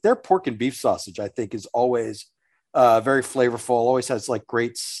Killen's, but their pork and beef sausage, I think, is always very flavorful. Always has like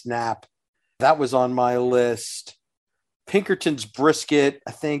great snap. That was on my list. Pinkerton's brisket,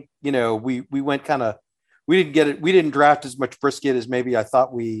 I think, you know, we went we didn't get it. We didn't draft as much brisket as maybe I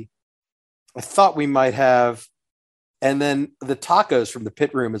thought we might have. And then the tacos from the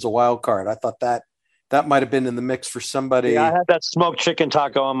pit room is a wild card. I thought that That might have been in the mix for somebody. Yeah, I had that smoked chicken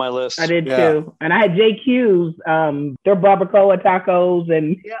taco on my list. I did too. And I had JQ's, their barbacoa tacos.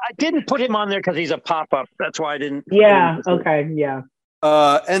 And yeah, I didn't put him on there because he's a pop-up. That's why I didn't. Okay. Yeah.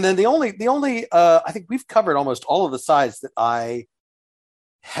 And then the only I think we've covered almost all of the sides that I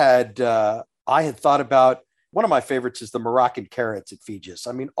had thought about. One of my favorites is the Moroccan carrots at Fijis.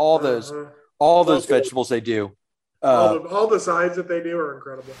 I mean, all those vegetables they do. All the sides that they do are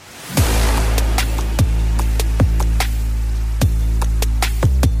incredible.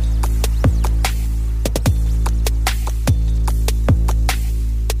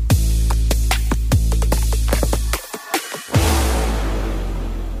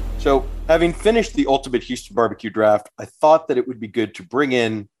 So, having finished the Ultimate Houston Barbecue Draft, I thought that it would be good to bring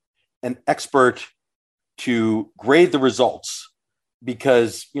in an expert to grade the results,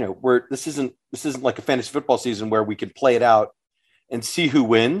 because this isn't like a fantasy football season where we can play it out and see who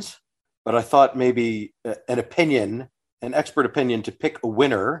wins. But I thought maybe an expert opinion to pick a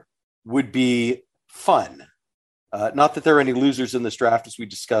winner would be fun. Not that there are any losers in this draft, as we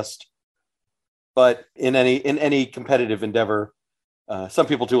discussed, but in any competitive endeavor, some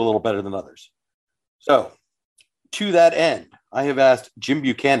people do a little better than others. So, to that end, I have asked Jim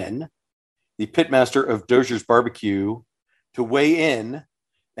Buchanan, the pitmaster of Dozier's Barbecue, to weigh in,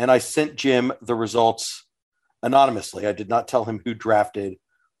 and I sent Jim the results anonymously. I did not tell him who drafted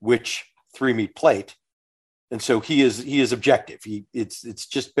which 3-meat plate, and so he is objective. It's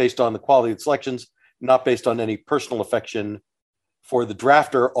just based on the quality of the selections, not based on any personal affection for the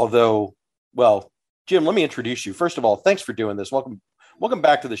drafter. Although, well, Jim, let me introduce you. First of all, thanks for doing this. Welcome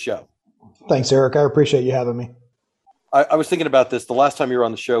back to the show. Thanks, Eric. I appreciate you having me. I was thinking about this. The last time you were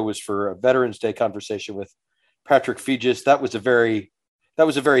on the show was for a Veterans Day conversation with Patrick Fijis. That was a very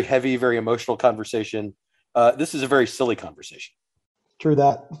heavy, very emotional conversation. This is a very silly conversation. True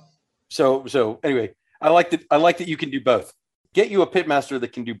that. So anyway, I like that you can do both. Get you a pitmaster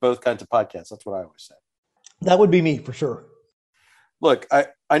that can do both kinds of podcasts. That's what I always say. That would be me for sure. Look,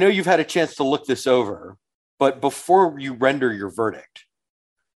 I know you've had a chance to look this over, but before you render your verdict,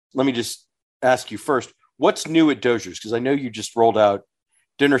 let me just ask you first, what's new at Dozier's? Because I know you just rolled out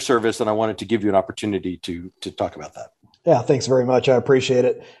dinner service, and I wanted to give you an opportunity to talk about that. Yeah, thanks very much. I appreciate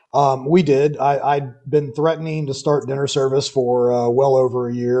it. We did. I'd been threatening to start dinner service for well over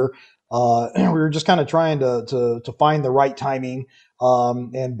a year. We were just kind of trying to find the right timing.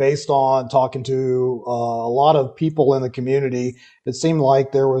 And based on talking to a lot of people in the community, it seemed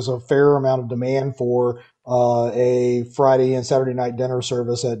like there was a fair amount of demand for a Friday and Saturday night dinner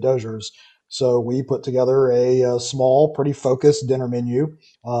service at Dozier's. So we put together a small, pretty focused dinner menu,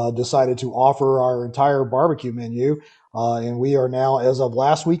 decided to offer our entire barbecue menu. And we are now, as of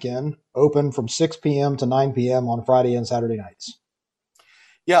last weekend, open from 6 p.m. to 9 p.m. on Friday and Saturday nights.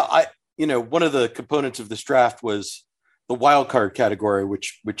 Yeah, one of the components of this draft was the wild card category,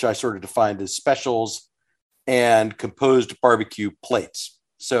 which I sort of defined as specials and composed barbecue plates.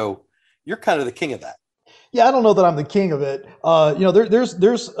 So you're kind of the king of that. Yeah, I don't know that I'm the king of it.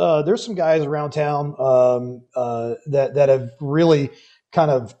 There's some guys around town that have really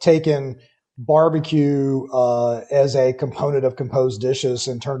kind of taken barbecue as a component of composed dishes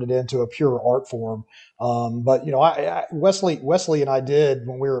and turned it into a pure art form. But Wesley and I did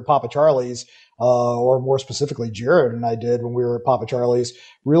when we were at Papa Charlie's, or more specifically, Jared and I did when we were at Papa Charlie's,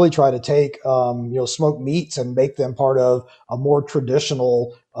 really try to take smoked meats and make them part of a more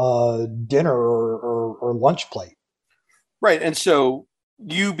traditional dinner or lunch plate. Right, and so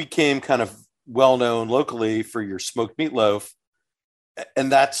you became kind of well known locally for your smoked meatloaf, and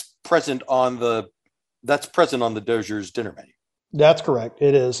that's present on the Dozier's dinner menu. That's correct.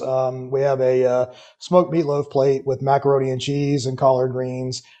 It is. We have a smoked meatloaf plate with macaroni and cheese and collard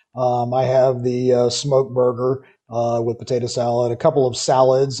greens. I have the smoked burger with potato salad, a couple of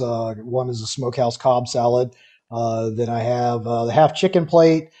salads. One is a smokehouse Cobb salad. Then I have the half chicken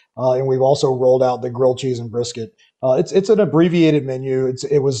plate, and we've also rolled out the grilled cheese and brisket. It's an abbreviated menu.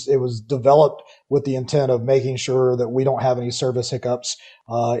 It was developed with the intent of making sure that we don't have any service hiccups.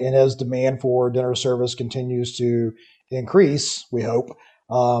 And as demand for dinner service continues to increase, we hope,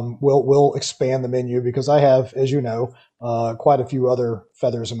 we'll expand the menu, because I have, as you know, quite a few other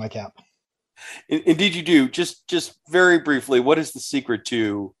feathers in my cap. Indeed you do. Just very briefly, what is the secret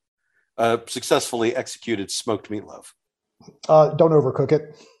to successfully executed smoked meatloaf? Don't overcook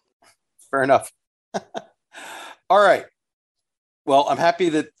it. Fair enough. All right. Well, I'm happy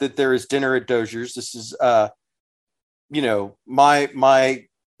that there is dinner at Dozier's. This is, my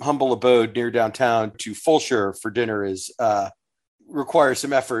humble abode near downtown to Fulshire for dinner is requires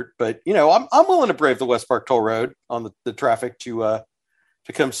some effort, but I'm willing to brave the West Park Toll Road on the traffic to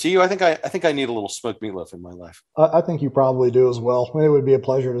to come see you. I think I need a little smoked meatloaf in my life. I think you probably do as well. It would be a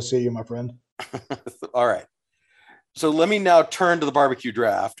pleasure to see you, my friend. All right. So let me now turn to the barbecue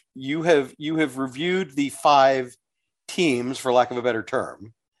draft. You have reviewed the 5 teams, for lack of a better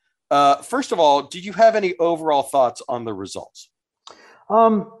term. First of all, did you have any overall thoughts on the results?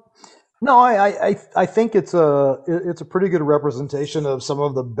 No, I think it's a pretty good representation of some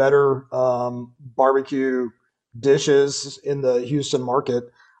of the better barbecue dishes in the Houston market.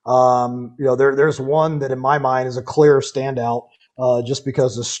 There's one that in my mind is a clear standout, just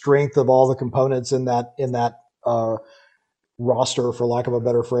because the strength of all the components in that roster, for lack of a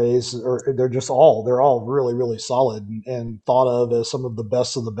better phrase, or they're all really, really solid and thought of as some of the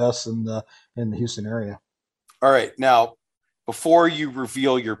best in the Houston area. All right. Now, before you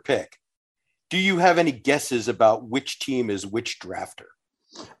reveal your pick, do you have any guesses about which team is which drafter?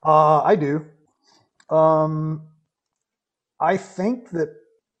 I do. I think that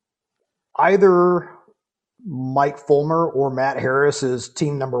either Mike Fulmer or Matt Harris is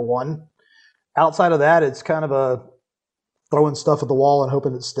team number 1. Outside of that, it's kind of a throwing stuff at the wall and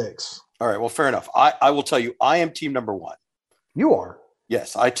hoping it sticks. All right. Well, fair enough. I will tell you, I am team number 1. You are?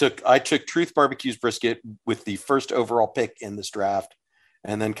 Yes. I took Truth Barbecue's brisket with the first overall pick in this draft,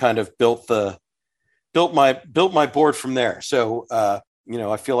 and then kind of built my board from there. So, I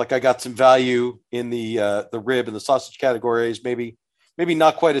feel like I got some value in the rib and the sausage categories, maybe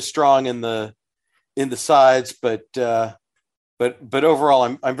not quite as strong in the sides, but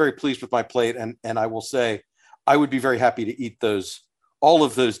overall I'm very pleased with my plate. And I will say, I would be very happy to eat all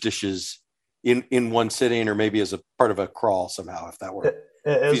of those dishes in one sitting, or maybe as a part of a crawl somehow, if that were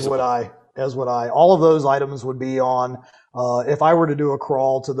feasible. As would I. All of those items would be on, if I were to do a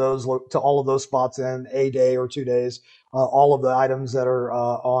crawl to all of those spots in a day or 2 days, all of the items that are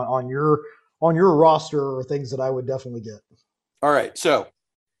on your roster are things that I would definitely get. All right. So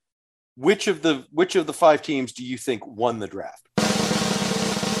which of the 5 teams do you think won the draft?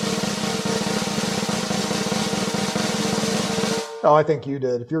 Oh, I think you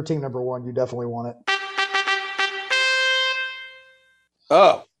did. If you're team number 1, you definitely won it.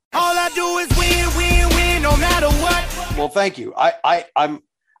 Oh. All I do is win, no matter what. Well, thank you.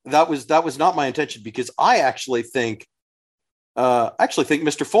 That was not my intention, because I actually think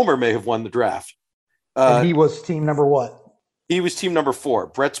Mr. Fulmer may have won the draft. And he was team number what? He was team number 4.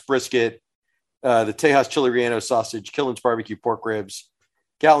 Brett's brisket, the Tejas Chili Relleno sausage, Killen's barbecue pork ribs,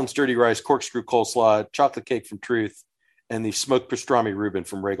 Gatlin's dirty rice, corkscrew coleslaw, chocolate cake from Truth, and the smoked pastrami Reuben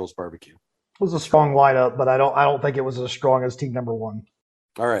from Regal's barbecue. It was a strong lineup, but I don't think it was as strong as team number 1.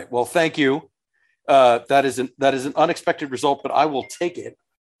 All right. Well, thank you. That is an unexpected result, but I will take it.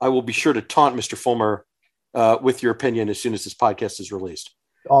 I will be sure to taunt Mr. Fulmer with your opinion as soon as this podcast is released.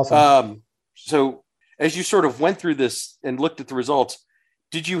 Awesome. So as you sort of went through this and looked at the results,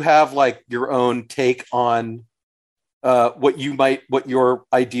 did you have like your own take on what your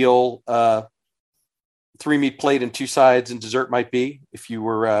ideal 3-meat plate and 2 sides and dessert might be if you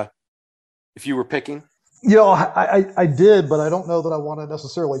were picking? I did, but I don't know that I want to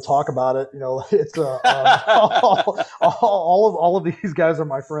necessarily talk about it. It's all of these guys are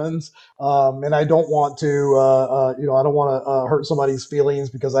my friends, and I don't want to, I don't want to hurt somebody's feelings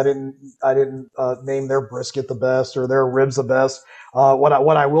because I didn't name their brisket the best or their ribs the best. What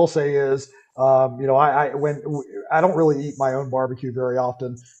I will say is, I don't really eat my own barbecue very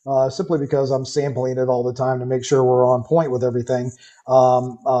often, simply because I'm sampling it all the time to make sure we're on point with everything.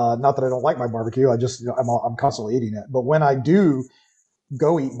 Not that I don't like my barbecue. I just, I'm constantly eating it. But when I do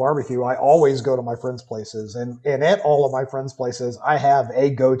go eat barbecue, I always go to my friends' places, and at all of my friends' places, I have a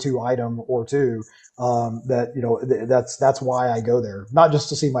go-to item or two. That's why I go there, not just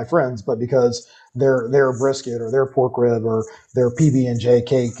to see my friends, but because their brisket or their pork rib or their PB&J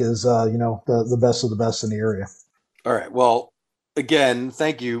cake is, the best of the best in the area. All right. Well, again,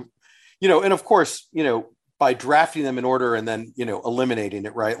 thank you. And of course, by drafting them in order and then, eliminating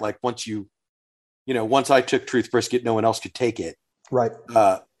it, right? Like once I took Truth brisket, no one else could take it. Right.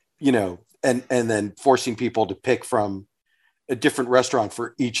 And then forcing people to pick from a different restaurant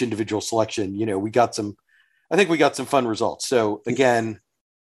for each individual selection. We got some fun results. So again,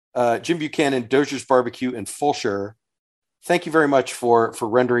 Jim Buchanan, Dozier's Barbecue, and Fulsher, thank you very much for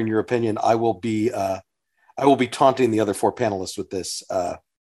rendering your opinion. I will be taunting the other 4 panelists with this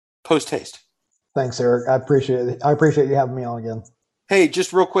post haste. Thanks, Eric. I appreciate it. I appreciate you having me on again. Hey,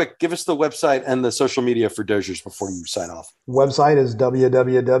 just real quick, give us the website and the social media for Dozier's before you sign off. Website is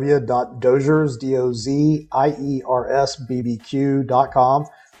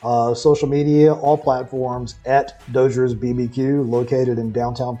www.doziersbbq.com. Social media, all platforms at Dozier's BBQ, located in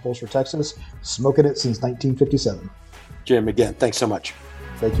downtown Fulsher, Texas, smoking it since 1957. Jim, again, thanks so much.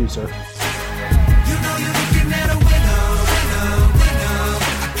 Thank you, sir. You know you're looking at a winner, winner, winner.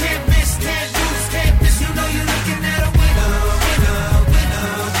 I can't miss, can't lose, can't miss. You know you're looking at a winner, winner, winner.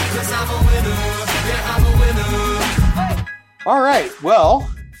 'Cause I'm a winner, yeah, I'm a winner. All right. Well,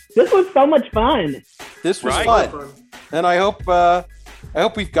 This was so much fun. this was Right. fun, and I hope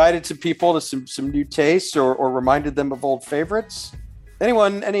we've guided some people to some new tastes or reminded them of old favorites.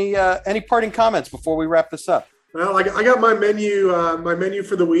 Anyone, any parting comments before we wrap this up? Well, I got my menu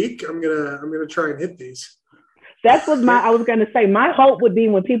for the week. I'm gonna try and hit these. That's what I was going to say. My hope would be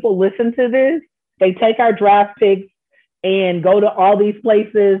when people listen to this, they take our draft picks and go to all these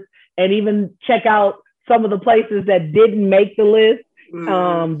places and even check out some of the places that didn't make the list.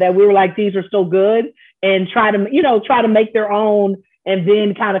 That we were like, these are still good, and try to make their own, and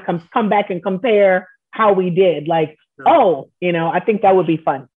then kind of come back and compare how we did. Like, I think that would be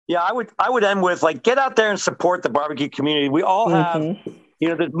fun. Yeah, I would end with, like, get out there and support the barbecue community. We all have,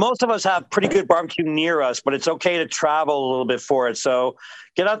 most of us have pretty good barbecue near us, but it's okay to travel a little bit for it. So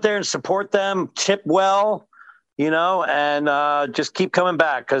get out there and support them, tip well, and just keep coming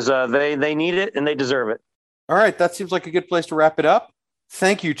back because they need it and they deserve it. All right, that seems like a good place to wrap it up.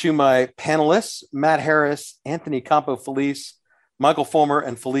 Thank you to my panelists, Matt Harris, Anthony Campo-Felice, Michael Fulmer,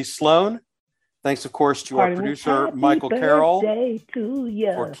 and Felice Sloan. Thanks, of course, to our producer, Michael Carroll,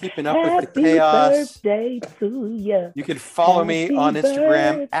 for keeping up with the chaos. You can follow me on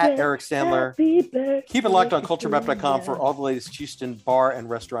Instagram at Eric Sandler. Keep it locked on culturemap.com for all the latest Houston bar and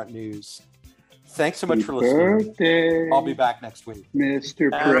restaurant news. Thanks so much for listening. Birthday, I'll be back next week. Mr.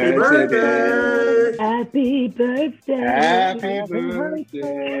 Happy President. birthday! Happy birthday. Happy birthday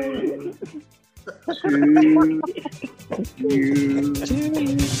to you.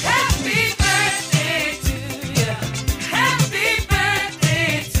 Happy birthday.